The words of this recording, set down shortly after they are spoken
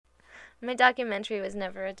My documentary was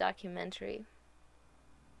never a documentary.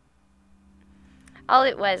 All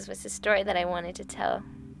it was a story that I wanted to tell.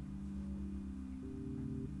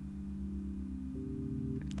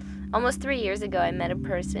 Almost 3 years ago, I met a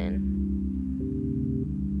person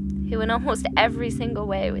who in almost every single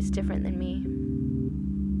way was different than me.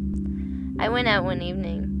 I went out one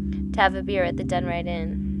evening to have a beer at the Dunright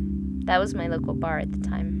Inn. That was my local bar at the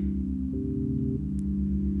time.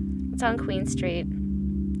 It's on Queen Street,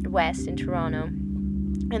 west in Toronto,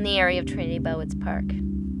 in the area of Trinity Bellwoods Park.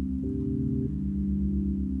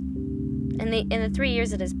 In the 3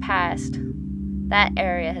 years that has passed, that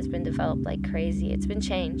area has been developed like crazy. It's been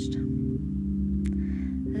changed.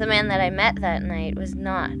 The man that I met that night was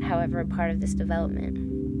not, however, a part of this development.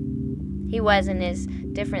 He was and is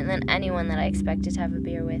different than anyone that I expected to have a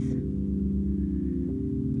beer with.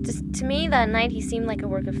 To me, that night, he seemed like a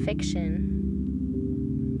work of fiction.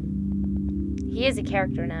 He is a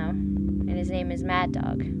character now, and his name is Mad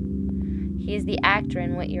Dog. He is the actor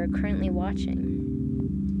in what you're currently watching.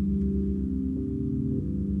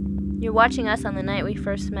 You're watching us on the night we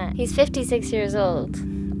first met. He's 56 years old,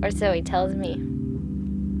 or so he tells me.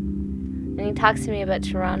 And he talks to me about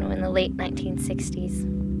Toronto in the late 1960s,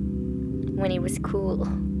 when he was cool,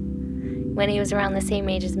 when he was around the same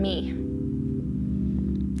age as me.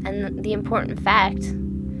 And the important fact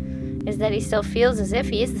is that he still feels as if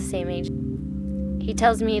he is the same age. He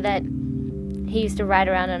tells me that he used to ride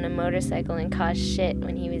around on a motorcycle and cause shit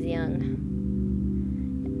when he was young.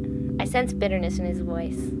 I sense bitterness in his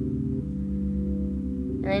voice.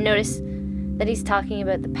 And I notice that he's talking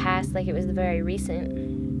about the past like it was the very recent.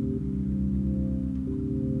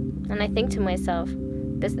 And I think to myself,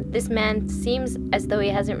 this man seems as though he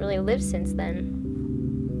hasn't really lived since then.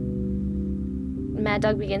 Mad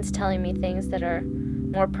Dog begins telling me things that are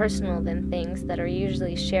more personal than things that are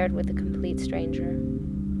usually shared with a complete stranger.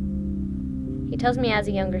 He tells me he has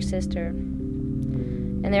a younger sister,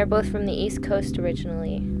 and they're both from the East Coast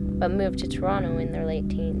originally, but moved to Toronto in their late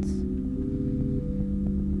teens.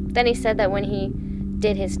 Then he said that when he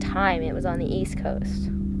did his time, it was on the East Coast.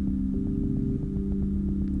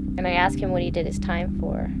 And I asked him what he did his time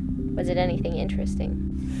for. Was it anything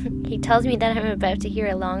interesting? He tells me that I'm about to hear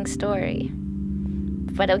a long story,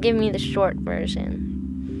 but he'll give me the short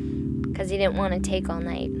version, because he didn't want to take all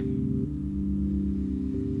night.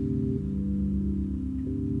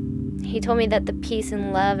 He told me that the peace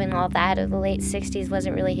and love and all that of the late 60s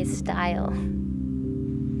wasn't really his style.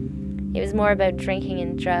 It was more about drinking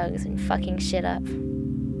and drugs and fucking shit up.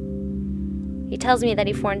 He tells me that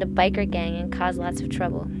he formed a biker gang and caused lots of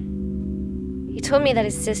trouble. He told me that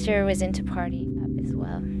his sister was into partying up as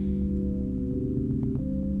well.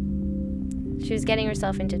 She was getting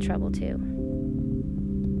herself into trouble too.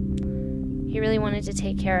 He really wanted to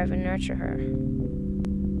take care of and nurture her.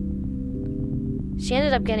 She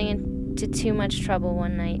ended up getting into too much trouble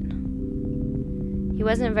one night. He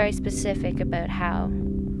wasn't very specific about how,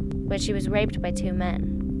 but she was raped by 2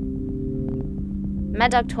 men.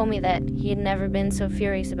 Mad Dog told me that he had never been so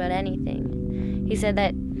furious about anything. He said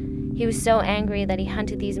that he was so angry that he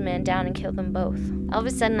hunted these men down and killed them both. All of a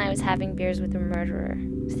sudden, I was having beers with a murderer,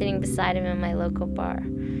 sitting beside him in my local bar,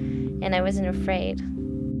 and I wasn't afraid.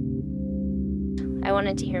 I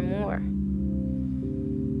wanted to hear more.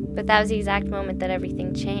 But that was the exact moment that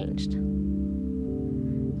everything changed.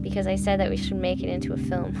 Because I said that we should make it into a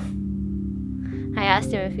film. I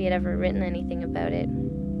asked him if he had ever written anything about it,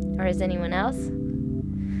 or has anyone else?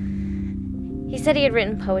 He said he had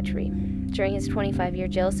written poetry during his 25-year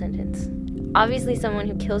jail sentence. Obviously someone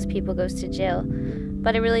who kills people goes to jail,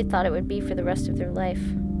 but I really thought it would be for the rest of their life.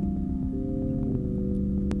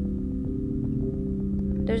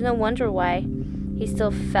 There's no wonder why he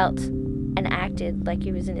still felt and acted like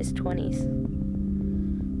he was in his 20s.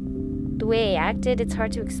 The way he acted, it's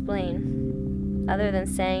hard to explain, other than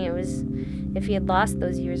saying it was if he had lost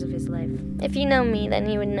those years of his life. If you know me, then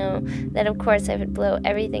you would know that of course I would blow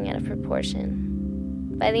everything out of proportion.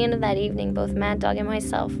 By the end of that evening, both Mad Dog and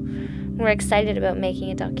myself were excited about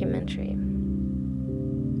making a documentary.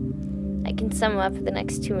 I can sum up the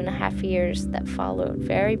next 2.5 years that followed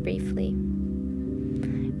very briefly.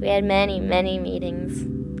 We had many, many meetings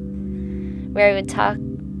where I would talk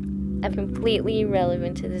of completely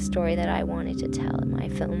irrelevant to the story that I wanted to tell in my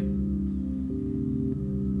film.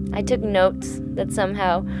 I took notes that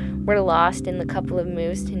somehow were lost in the couple of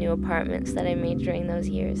moves to new apartments that I made during those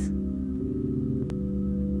years.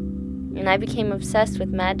 And I became obsessed with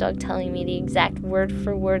Mad Dog telling me the exact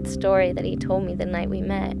word-for-word story that he told me the night we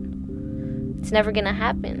met. It's never gonna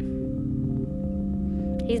happen.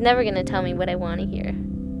 He's never gonna tell me what I want to hear.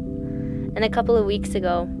 And a couple of weeks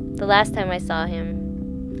ago, the last time I saw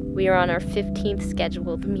him, We were on our 15th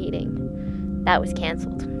scheduled meeting. That was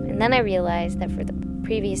canceled. And then I realized that for the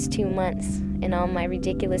previous 2 months, in all my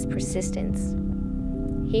ridiculous persistence,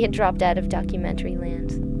 he had dropped out of documentary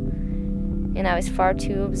land. And I was far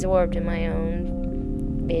too absorbed in my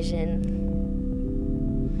own vision.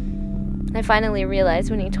 I finally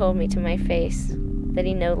realized when he told me to my face that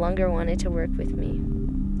he no longer wanted to work with me.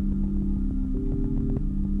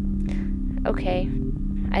 Okay,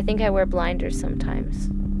 I think I wear blinders sometimes.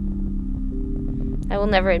 I will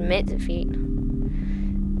never admit defeat.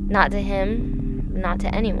 Not to him, not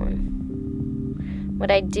to anyone.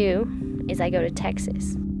 What I do is I go to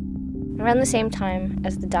Texas. Around the same time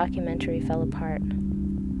as the documentary fell apart,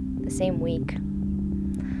 the same week,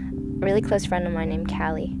 a really close friend of mine named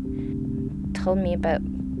Callie told me about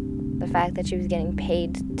the fact that she was getting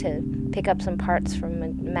paid to pick up some parts from a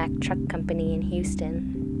Mack truck company in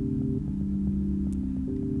Houston.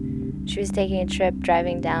 She was taking a trip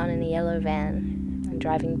driving down in a yellow van and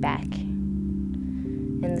driving back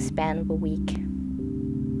in the span of a week.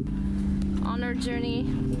 On our journey,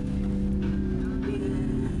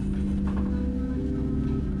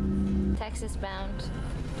 Texas bound.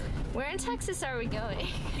 Where in Texas are we going?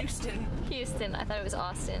 Houston. Houston. I thought it was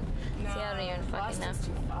Austin. No, see, I don't even fucking know. Austin's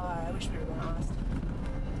too far. I wish we were going to Austin.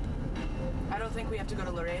 I don't think we have to go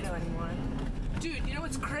to Laredo anymore. Dude, you know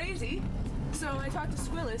what's crazy? So I talked to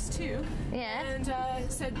Swillis too. Yeah. And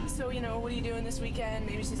said, so, you know, what are you doing this weekend?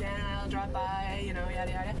 Maybe Suzanne and I'll drop by, you know,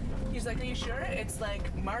 yada yada. He's like, are you sure? It's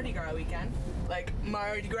like Mardi Gras weekend. Like,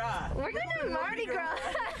 Mardi Gras. We're going to Mardi Gras.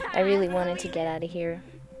 I really wanted to get out of here.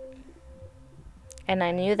 And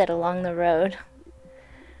I knew that along the road,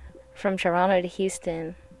 from Toronto to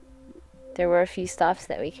Houston, there were a few stops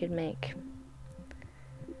that we could make.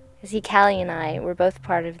 You see, Callie and I were both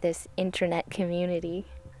part of this internet community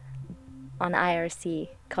on IRC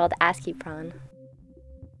called ASCII-Pron.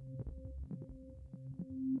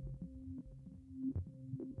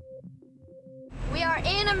 We are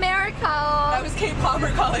in America! That was Kate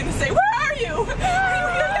Palmer calling to say, where are you? Are you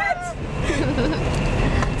here yet?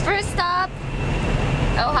 First stop,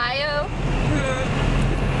 Ohio.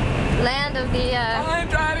 Land of the, I'm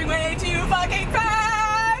driving way too fucking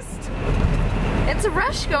fast! It's a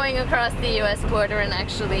rush going across the U.S. border and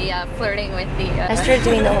actually flirting with the I started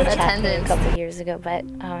doing the whole chat thing a attendants. couple of years ago, but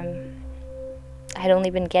I'd only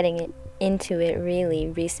been getting into it really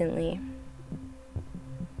recently.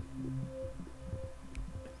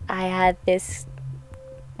 I had this,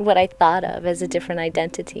 what I thought of as a different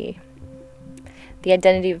identity. The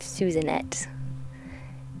identity of Suzannet,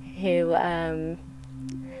 who, I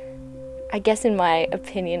guess in my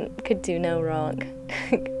opinion, could do no wrong.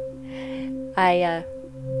 I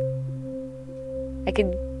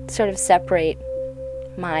could sort of separate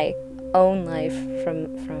my own life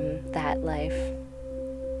from that life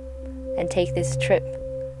and take this trip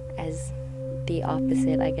as the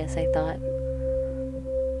opposite, I guess I thought.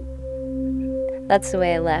 That's the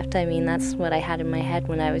way I left. I mean, that's what I had in my head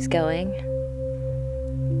when I was going.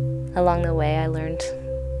 Along the way, I learned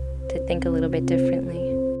to think a little bit differently.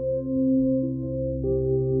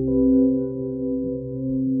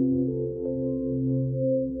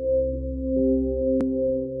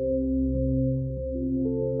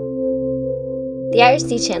 The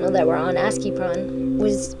IRC channel that we're on, ASCII-Pron,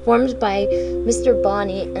 was formed by Mr.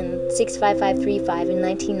 Bonney and 65535 in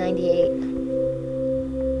 1998.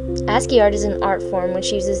 ASCII art is an art form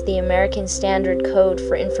which uses the American Standard Code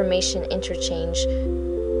for information interchange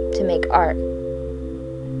to make art.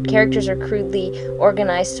 Characters are crudely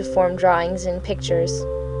organized to form drawings and pictures,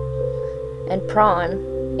 and prawn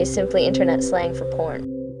is simply internet slang for porn.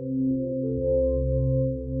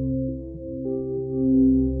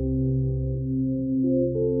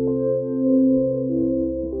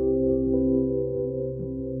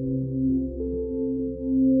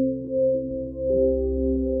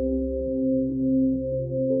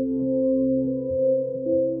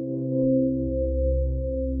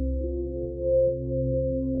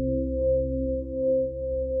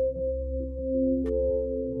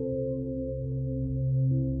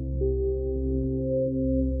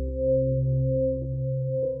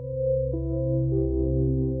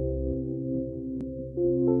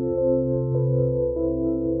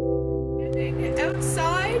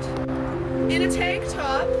 Outside in a tank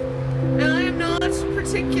top, and I am not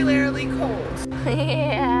particularly cold.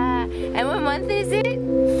 Yeah. And what month is it?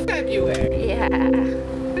 February. Yeah.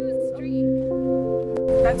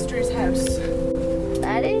 That's Drew's house.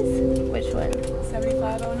 That is? Which one?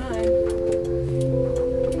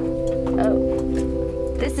 7509.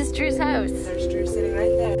 Oh. This is Drew's house. There's Drew sitting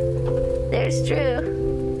right there. There's Drew.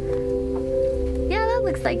 Yeah, that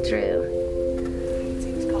looks like Drew. He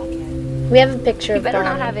takes coffee. We have a picture of better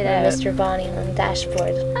not Bonnie have it and out. Mr. Bonnie on the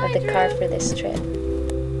dashboard of the car for this trip.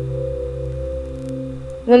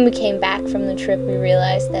 When we came back from the trip, we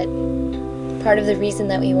realized that part of the reason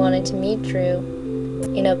that we wanted to meet Drew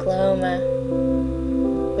in Oklahoma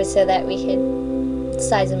was so that we could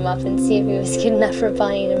size him up and see if he was good enough for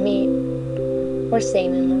Bonnie to meet, or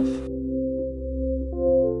sane enough.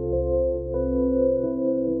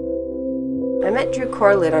 I met Drew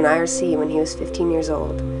Corlett on IRC when he was 15 years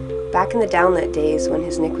old, back in the downlit days when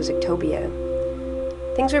his nick was Ictobia.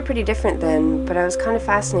 Things were pretty different then, but I was kind of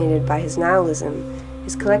fascinated by his nihilism,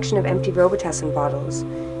 his collection of empty Robitussin bottles,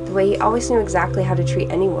 the way he always knew exactly how to treat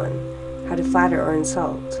anyone, how to flatter or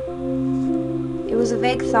insult. It was a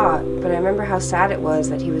vague thought, but I remember how sad it was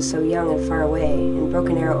that he was so young and far away, in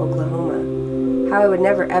Broken Arrow, Oklahoma, how I would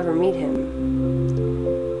never ever meet him.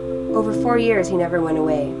 Over 4 years he never went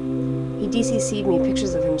away. He DCC'd me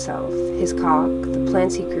pictures of himself, his cock, the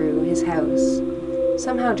plants he grew, his house.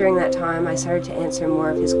 Somehow during that time I started to answer more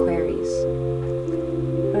of his queries.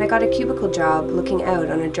 When I got a cubicle job looking out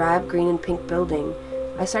on a drab green and pink building,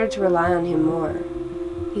 I started to rely on him more.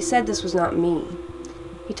 He said this was not me.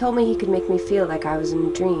 He told me he could make me feel like I was in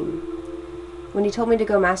a dream. When he told me to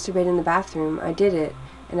go masturbate in the bathroom, I did it,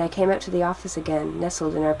 and I came out to the office again,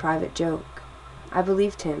 nestled in our private joke. I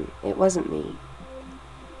believed him. It wasn't me.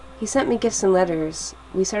 He sent me gifts and letters.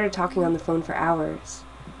 We started talking on the phone for hours.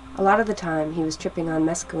 A lot of the time, he was tripping on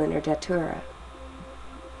mescaline or datura.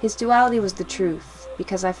 His duality was the truth,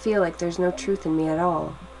 because I feel like there's no truth in me at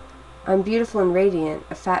all. I'm beautiful and radiant,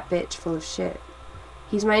 a fat bitch full of shit.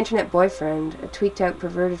 He's my internet boyfriend, a tweaked-out,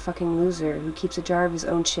 perverted fucking loser who keeps a jar of his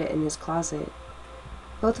own shit in his closet.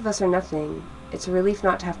 Both of us are nothing. It's a relief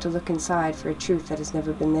not to have to look inside for a truth that has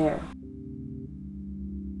never been there.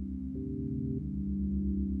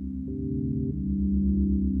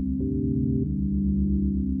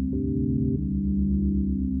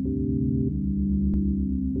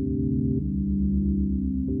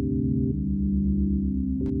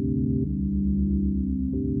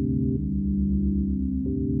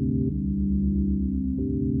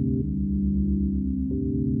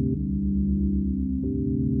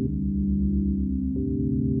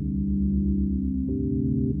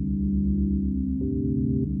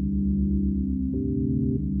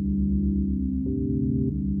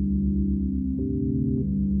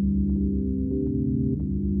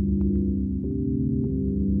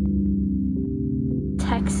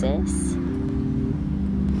 Texas,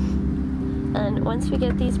 and once we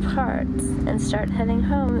get these parts and start heading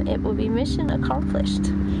home, it will be mission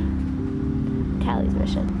accomplished. Callie's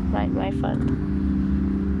mission, my fund.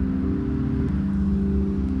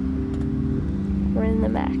 We're in the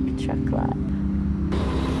Mack truck lot.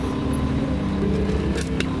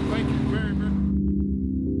 Thank you very much.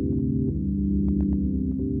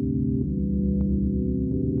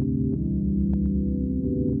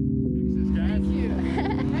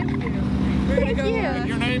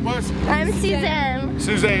 Your name was? I'm Suzanne.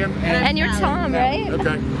 Suzanne. And you're Tom, right?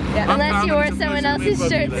 Okay. Yeah. Unless you wore someone else's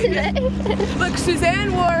shirt today. Look,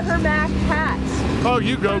 Suzanne wore her Mac hat. Oh,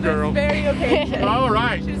 you go, girl. Very okay. All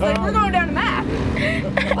right. She's like, we're going down to Mac.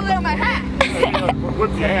 Pull out my hat.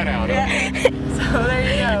 Whip your hat out. Yeah. So there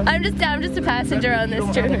you go. I'm just a passenger on this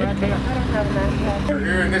trip. I don't have a Mac hat.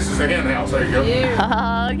 Here, and this is the hen house. There you go.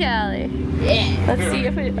 Oh, Callie. Yeah. Let's see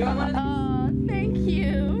if it. You want one of these? Oh, thank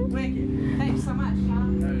you. Wicked. Thanks so much,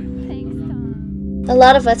 Tom. Thanks, Tom. A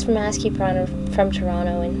lot of us from ASCII Prawn are from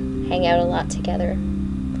Toronto and hang out a lot together.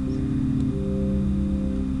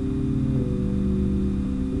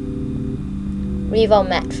 We've all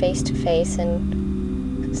met face to face,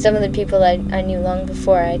 and some of the people I knew long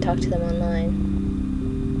before, I talked to them online.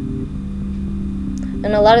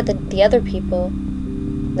 And a lot of the other people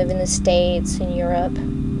live in the States and Europe,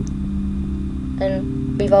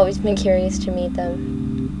 and we've always been curious to meet them.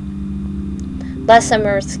 Last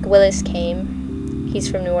summer, Willis came. He's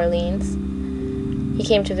from New Orleans. He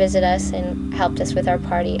came to visit us and helped us with our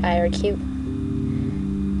party, IRQ.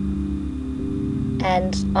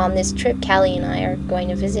 And on this trip, Callie and I are going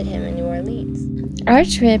to visit him in New Orleans. Our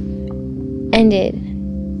trip ended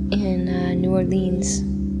in New Orleans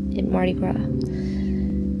in Mardi Gras.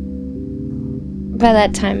 By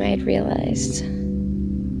that time, I had realized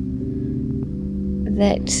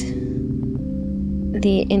that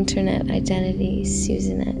the internet identity,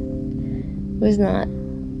 Suzannet, was not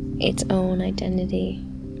its own identity.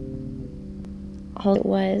 All it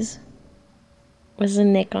was a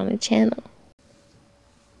nick on a channel.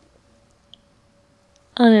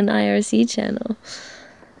 On an IRC channel.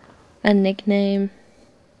 A nickname,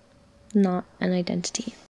 not an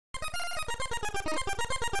identity.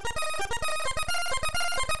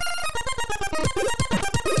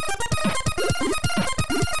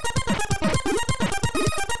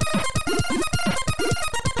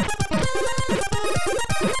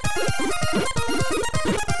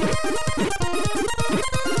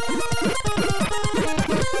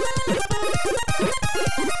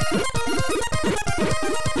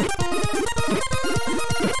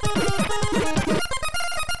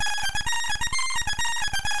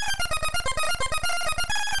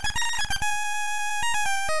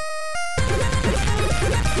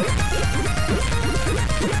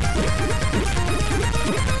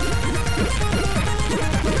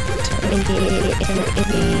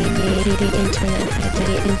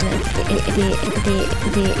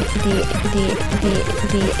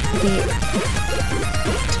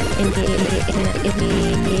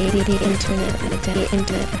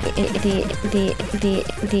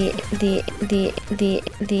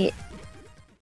 the